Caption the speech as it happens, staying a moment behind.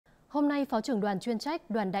Hôm nay, Phó trưởng đoàn chuyên trách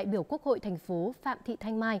đoàn đại biểu Quốc hội thành phố Phạm Thị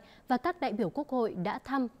Thanh Mai và các đại biểu Quốc hội đã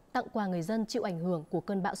thăm, tặng quà người dân chịu ảnh hưởng của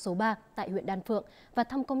cơn bão số 3 tại huyện Đan Phượng và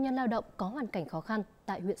thăm công nhân lao động có hoàn cảnh khó khăn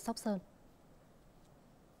tại huyện Sóc Sơn.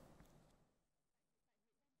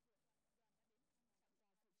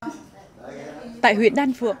 Tại huyện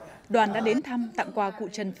Đan Phượng, đoàn đã đến thăm tặng quà cụ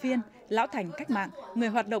Trần Phiên, lão thành cách mạng, người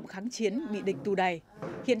hoạt động kháng chiến bị địch tù đày,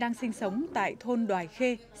 hiện đang sinh sống tại thôn Đoài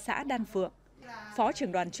Khê, xã Đan Phượng. Phó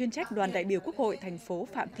trưởng đoàn chuyên trách đoàn đại biểu Quốc hội thành phố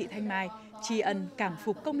Phạm Thị Thanh Mai tri ân cảm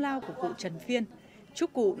phục công lao của cụ Trần Phiên,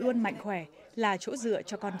 chúc cụ luôn mạnh khỏe, là chỗ dựa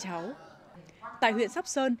cho con cháu. Tại huyện Sóc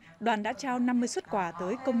Sơn, đoàn đã trao 50 suất quà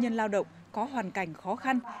tới công nhân lao động có hoàn cảnh khó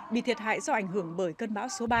khăn, bị thiệt hại do ảnh hưởng bởi cơn bão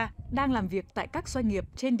số 3, đang làm việc tại các doanh nghiệp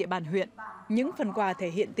trên địa bàn huyện. Những phần quà thể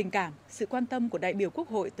hiện tình cảm, sự quan tâm của đại biểu Quốc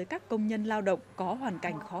hội tới các công nhân lao động có hoàn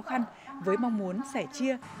cảnh khó khăn với mong muốn sẻ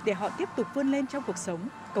chia để họ tiếp tục vươn lên trong cuộc sống,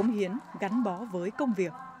 cống hiến, gắn bó với công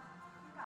việc.